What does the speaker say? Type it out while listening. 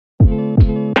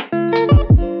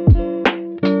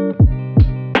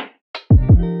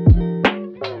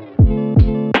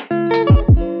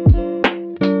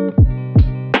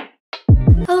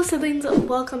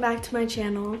welcome back to my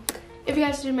channel. If you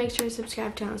guys do, make sure to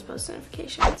subscribe, turn on post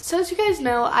notifications. So as you guys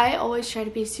know, I always try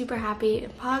to be super happy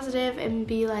and positive and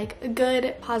be like a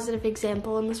good positive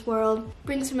example in this world.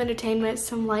 Bring some entertainment,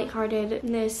 some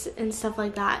lightheartedness and stuff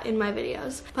like that in my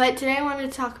videos. But today I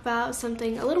wanted to talk about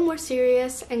something a little more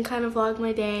serious and kind of vlog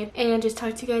my day and just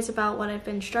talk to you guys about what I've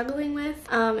been struggling with.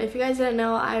 If you guys didn't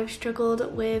know, I've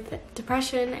struggled with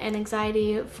depression and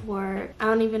anxiety for I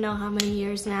don't even know how many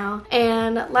years now.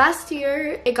 And last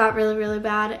year it got really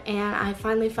bad, and I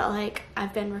finally felt like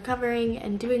I've been recovering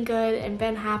and doing good and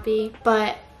been happy,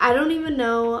 but I don't even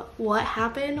know what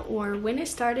happened or when it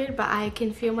started, but I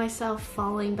can feel myself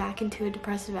falling back into a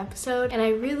depressive episode, and I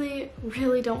really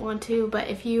don't want to. But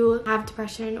if you have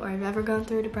depression or have ever gone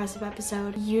through a depressive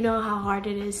episode, you know how hard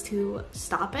it is to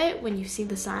stop it when you see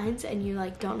the signs and you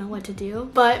like don't know what to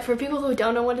do. But for people who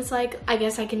don't know what it's like, I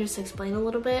guess I can just explain a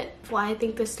little bit why I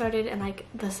think this started and like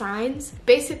the signs.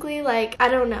 Basically, like, I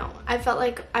don't know, I felt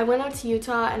like I went out to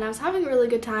Utah and I was having a really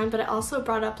good time, but it also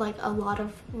brought up like a lot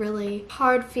of really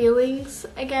hard feelings,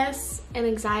 I guess, and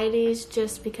anxieties,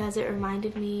 just because it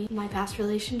reminded me of my past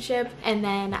relationship. And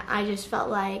then I just felt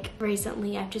like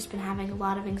recently I've just been having a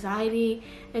lot of anxiety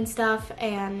and stuff,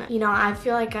 and you know, I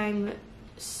feel like I'm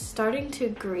starting to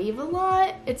grieve a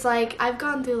lot. It's like I've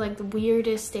gone through like the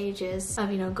weirdest stages of,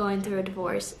 you know, going through a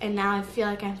divorce, and now I feel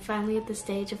like I'm finally at the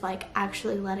stage of like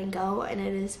actually letting go, and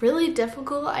it is really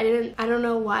difficult. I don't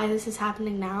know why this is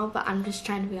happening now, but I'm just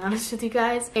trying to be honest with you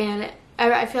guys. And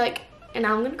I feel like, and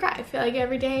now I'm gonna cry, I feel like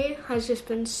every day has just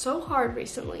been so hard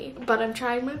recently, but I'm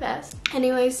trying my best.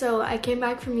 Anyway, so I came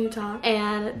back from Utah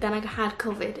and then I had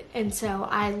COVID, and so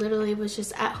I literally was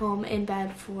just at home in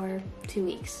bed for 2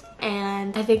 weeks.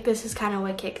 And I think this is kind of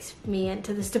what kicked me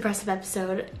into this depressive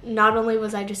episode. Not only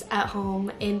was I just at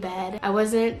home in bed, I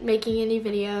wasn't making any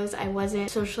videos, I wasn't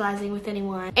socializing with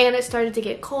anyone, and it started to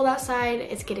get cold outside.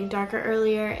 It's getting darker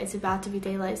earlier. It's about to be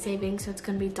daylight saving, so it's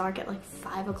gonna be dark at like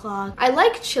 5 o'clock. I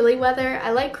like chilly weather.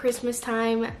 I like Christmas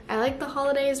time. I like the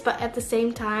holidays, but at the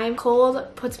same time,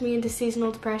 cold puts me into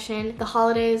seasonal depression. The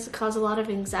holidays cause a lot of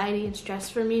anxiety and stress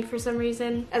for me for some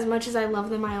reason. As much as I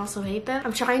love them, I also hate them.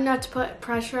 I'm trying not to put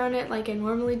pressure on it like I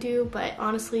normally do, but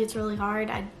honestly it's really hard.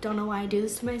 I don't know why I do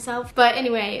this to myself. But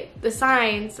anyway, the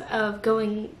signs of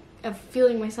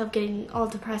feeling myself getting all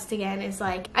depressed again is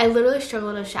like I literally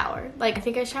struggle to shower. Like, I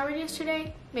think I showered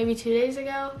yesterday, maybe 2 days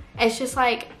ago. It's just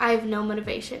like I have no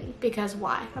motivation, because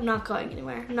why? I'm not going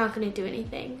anywhere. I'm not gonna do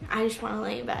anything. I just want to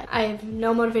lay in bed. I have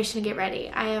no motivation to get ready.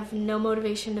 I have no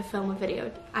motivation to film a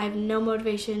video. I have no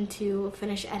motivation to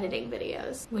finish editing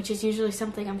videos, which is usually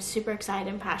something I'm super excited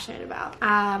and passionate about.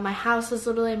 My house is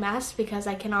literally a mess because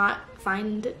I cannot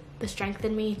find the strength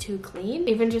in me to clean.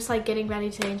 Even just like getting ready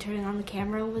today and turning on the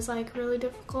camera was like really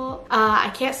difficult.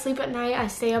 I can't sleep at night. I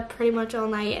stay up pretty much all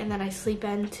night, and then I sleep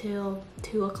in till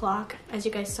 2 o'clock. As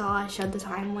you guys saw, I showed the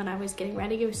time when I was getting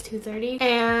ready. It was 2:30,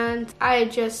 and I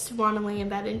just want to lay in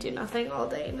bed and do nothing all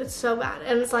day, and it's so bad.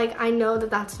 And it's like I know that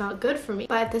that's not good for me,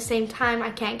 but at the same time I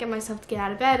can't get myself to get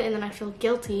out of bed, and then I feel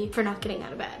guilty for not getting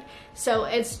out of bed. So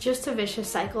it's just a vicious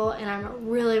cycle, and I'm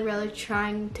really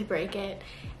trying to break it.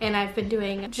 And I've been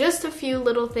doing just a few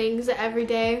little things every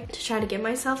day to try to get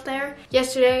myself there.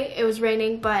 Yesterday it was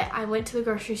raining, but I went to the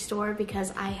grocery store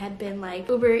because I had been like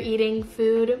Uber eating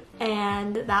food,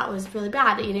 and that was really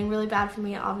bad. Eating really bad for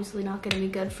me, obviously not going to be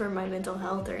good for my mental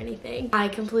health or anything. I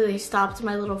completely stopped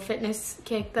my little fitness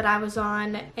kick that I was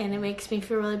on, and it makes me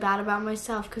feel really bad about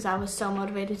myself because I was so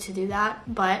motivated to do that.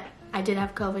 But I did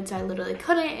have COVID, so I literally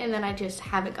couldn't, and then I just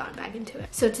haven't gone back into it.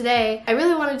 So today, I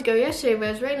really wanted to go yesterday, but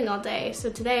it was raining all day. So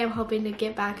today I'm hoping to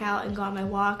get back out and go on my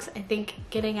walks. I think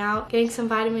getting out, getting some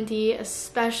vitamin D,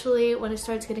 especially when it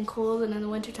starts getting cold and in the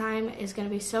wintertime, is gonna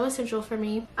be so essential for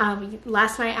me.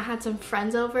 Last night I had some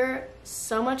friends over.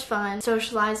 So much fun.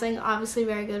 Socializing, obviously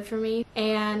very good for me.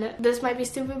 And this might be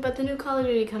stupid, but the new Call of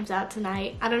Duty comes out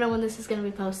tonight. I don't know when this is going to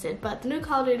be posted, but the new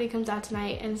Call of Duty comes out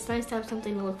tonight, and it's nice to have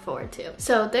something to look forward to.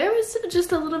 So there was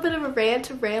just a little bit of a rant,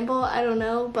 a ramble, I don't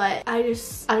know, but I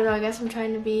don't know, I guess I'm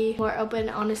trying to be more open,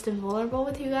 honest, and vulnerable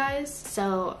with you guys.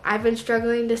 So I've been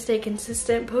struggling to stay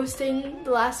consistent posting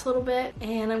the last little bit,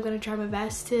 and I'm going to try my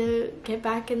best to get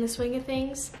back in the swing of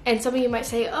things. And some of you might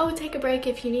say, oh, take a break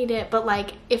if you need it, but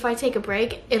like if I take take a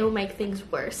break, it'll make things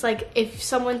worse. Like if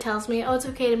someone tells me, oh, it's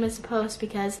okay to miss a post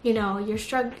because, you know, you're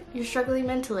struggling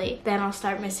mentally, then I'll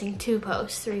start missing 2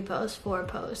 posts, 3 posts, 4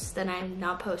 posts, then I'm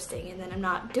not posting, and then I'm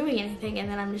not doing anything, and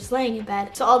then I'm just laying in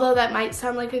bed. So although that might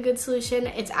sound like a good solution,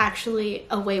 it's actually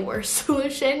a way worse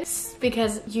solution,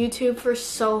 because YouTube for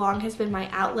so long has been my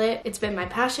outlet. It's been my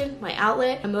passion, my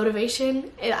outlet, my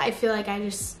motivation. I feel like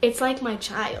it's like my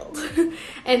child.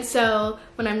 And so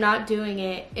when I'm not doing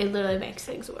it, it literally makes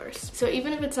things worse. So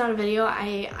even if it's not a video,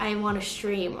 I want to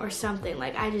stream or something.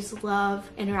 Like I just love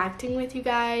interacting with you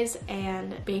guys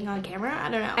and being on camera. I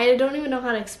don't know. I don't even know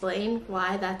how to explain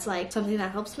why that's like something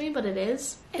that helps me, but it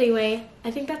is. Anyway,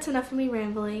 I think that's enough of me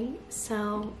rambling.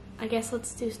 So I guess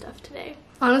let's do stuff today.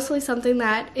 Honestly, something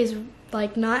that is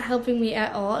like not helping me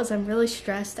at all is I'm really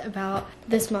stressed about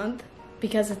this month,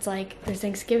 because it's like there's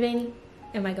Thanksgiving.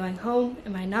 Am I going home?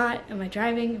 Am I not? Am I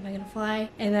driving? Am I gonna fly?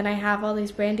 And then I have all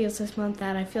these brand deals this month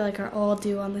that I feel like are all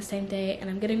due on the same day, and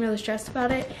I'm getting really stressed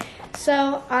about it.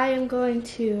 So I am going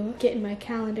to get in my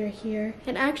calendar here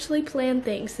and actually plan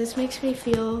things. This makes me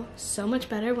feel so much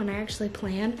better when I actually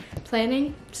plan.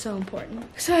 Planning, so important.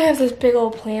 So I have this big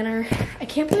old planner. I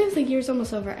can't believe the year's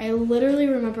almost over. I literally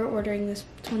remember ordering this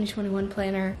 2021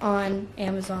 planner on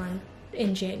Amazon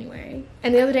in January,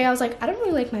 and the other day I was like, I don't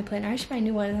really like my planner, I should buy a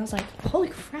new one. And I was like, holy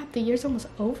crap, the year's almost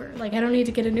over. Like I don't need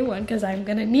to get a new one because I'm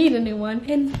gonna need a new one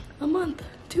in a month,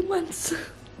 2 months.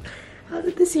 How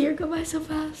did this year go by so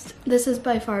fast? This has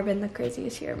by far been the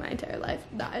craziest year of my entire life.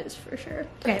 That is for sure.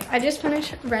 Okay, I just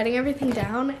finished writing everything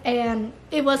down, and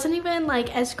it wasn't even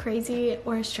like as crazy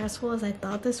or as stressful as I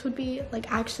thought this would be. Like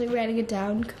actually writing it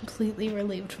down completely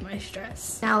relieved my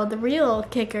stress. Now the real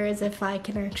kicker is if I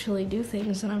can actually do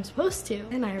things that I'm supposed to,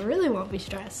 and I really won't be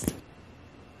stressed.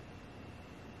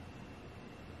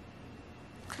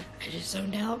 I just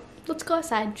zoned out. Let's go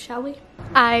outside, shall we?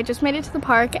 I just made it to the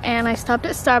park and I stopped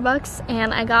at Starbucks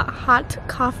and I got hot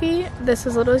coffee. This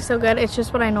is literally so good. It's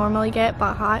just what I normally get,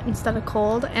 but hot instead of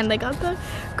cold. And they got the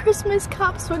Christmas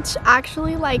cups, which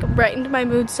actually like brightened my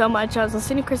mood so much. I was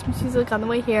listening to Christmas music on the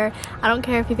way here. I don't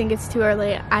care if you think it's too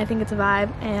early. I think it's a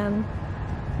vibe, and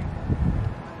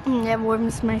it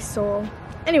warms my soul.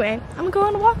 Anyway, I'm gonna go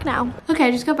on a walk now. Okay,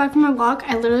 I just got back from my walk.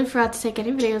 I literally forgot to take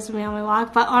any videos of me on my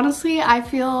walk, but honestly, I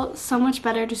feel so much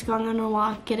better just going on a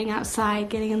walk, getting outside,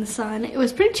 getting in the sun. It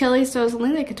was pretty chilly, so it was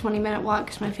only like a 20-minute walk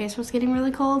because my face was getting really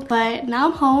cold. But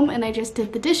now I'm home and I just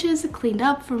did the dishes, cleaned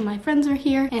up for my friends are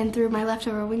here, and threw my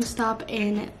leftover Wingstop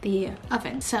in the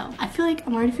oven. So I feel like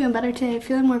I'm already feeling better today,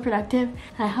 feeling more productive, and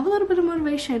I have a little bit of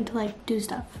motivation to like do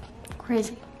stuff.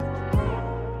 Crazy.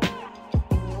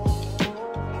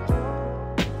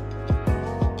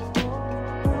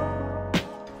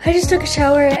 I just took a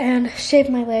shower and shaved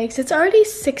my legs. It's already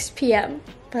 6 p.m.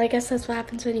 but I guess that's what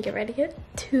happens when you get ready at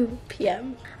 2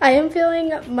 p.m. I am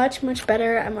feeling much, much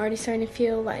better. I'm already starting to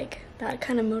feel like that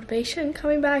kind of motivation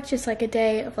coming back. Just like a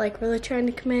day of like really trying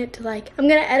to commit to like, I'm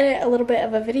gonna edit a little bit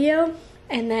of a video,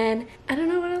 and then I don't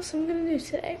know what else I'm gonna do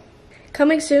today.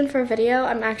 Coming soon for a video,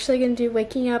 I'm actually gonna do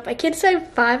waking up. I can't decide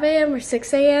 5 a.m. or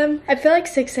 6 a.m. I feel like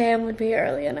 6 a.m. would be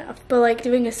early enough, but like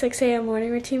doing a 6 a.m. morning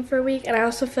routine for a week, and I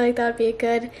also feel like that would be a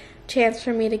good chance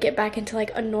for me to get back into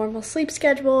like a normal sleep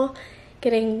schedule,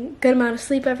 getting a good amount of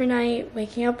sleep every night,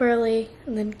 waking up early,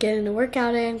 and then getting a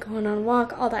workout in, going on a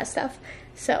walk, all that stuff.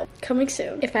 So coming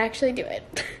soon, if I actually do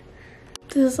it.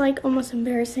 This is like almost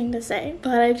embarrassing to say,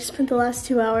 but I just spent the last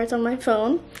 2 hours on my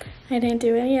phone. I didn't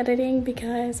do any editing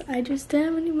because I just didn't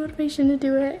have any motivation to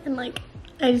do it, and like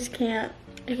I can't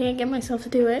get myself to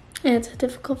do it. And it's a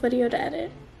difficult video to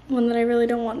edit, one that I really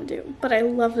don't want to do, but I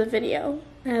love the video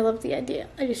and I love the idea.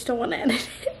 I just don't want to edit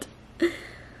it.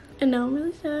 And now I'm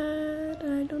really sad.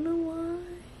 I don't know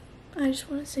why. I just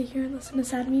want to sit here and listen to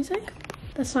sad music.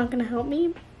 That's not gonna help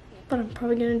me, but I'm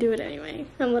probably gonna do it anyway.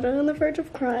 I'm literally on the verge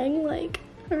of crying like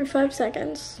every 5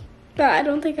 seconds. But I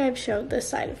don't think I've showed this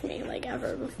side of me like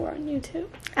ever before on YouTube.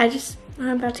 When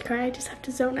I'm about to cry, I just have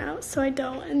to zone out, so I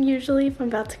don't. And usually if I'm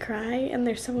about to cry and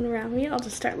there's someone around me, I'll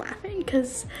just start laughing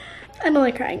because I don't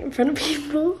like crying in front of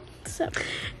people. So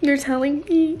you're telling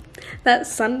me that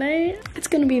Sunday it's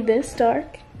gonna be this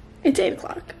dark? It's 8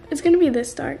 o'clock. It's gonna be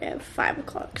this dark at 5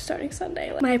 o'clock starting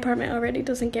Sunday. My apartment already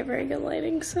doesn't get very good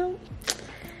lighting, so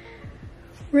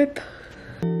rip.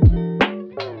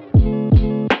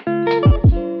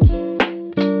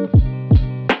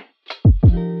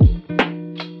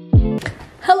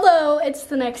 It's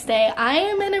the next day. I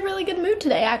am in a really good mood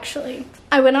today, actually.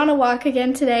 I went on a walk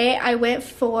again today. I went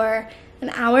for an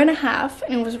hour and a half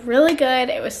and it was really good.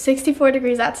 It was 64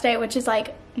 degrees out today, which is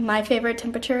like my favorite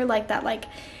temperature, like that like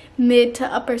mid to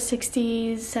upper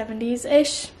 60s,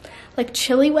 70s-ish. like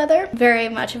chilly weather. Very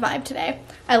much a vibe today.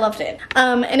 I loved it.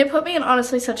 And it put me in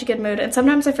honestly such a good mood. And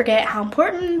sometimes I forget how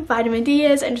important vitamin D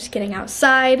is and just getting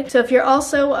outside. So if you're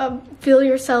also feel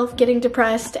yourself getting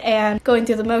depressed and going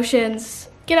through the motions,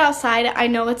 get outside. I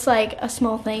know it's like a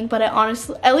small thing, but it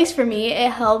honestly, at least for me,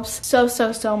 it helps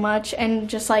so much. And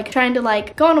just like trying to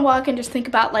like go on a walk and just think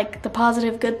about like the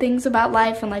positive good things about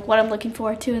life and like what I'm looking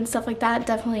forward to and stuff like that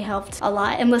definitely helped a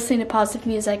lot. And listening to positive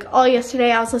music. All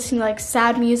yesterday I was listening to like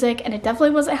sad music and it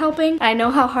definitely wasn't helping. I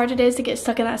know how hard it is to get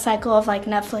stuck in that cycle of like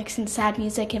Netflix and sad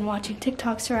music and watching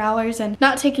TikToks for hours and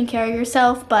not taking care of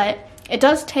yourself, but it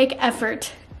does take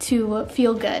effort to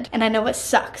feel good. And I know it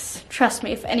sucks. Trust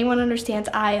me, if anyone understands,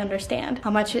 I understand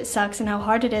how much it sucks and how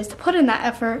hard it is to put in that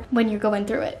effort when you're going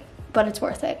through it, but it's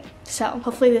worth it. So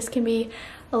hopefully this can be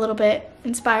a little bit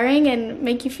inspiring and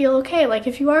make you feel okay. Like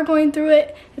if you are going through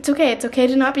it, it's okay. It's okay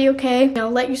to not be okay. You know,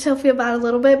 let yourself feel bad a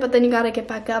little bit, but then you gotta get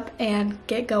back up and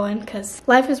get going because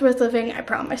life is worth living, I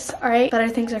promise. All right, better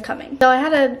things are coming. So I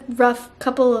had a rough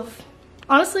couple of,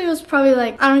 honestly, it was probably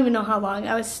like, I don't even know how long.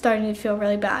 I was starting to feel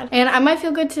really bad. And I might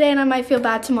feel good today and I might feel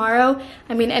bad tomorrow.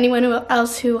 I mean, anyone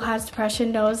else who has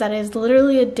depression knows that it is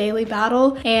literally a daily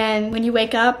battle. And when you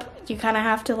wake up, you kind of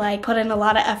have to like put in a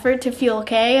lot of effort to feel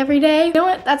okay every day. You know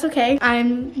what? That's okay.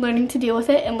 I'm learning to deal with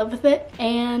it and live with it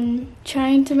and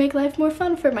trying to make life more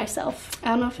fun for myself. I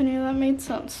don't know if any of that made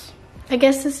sense. I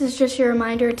guess this is just your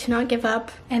reminder to not give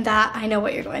up and that I know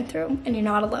what you're going through and you're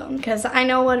not alone, because I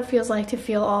know what it feels like to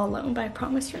feel all alone, but I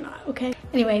promise you're not, okay?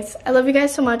 Anyways, I love you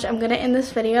guys so much. I'm gonna end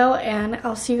this video and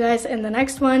I'll see you guys in the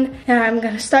next one. And I'm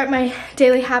gonna start my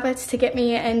daily habits to get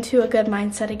me into a good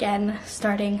mindset again,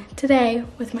 starting today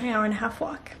with my hour-and-a-half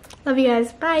walk. Love you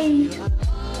guys, bye.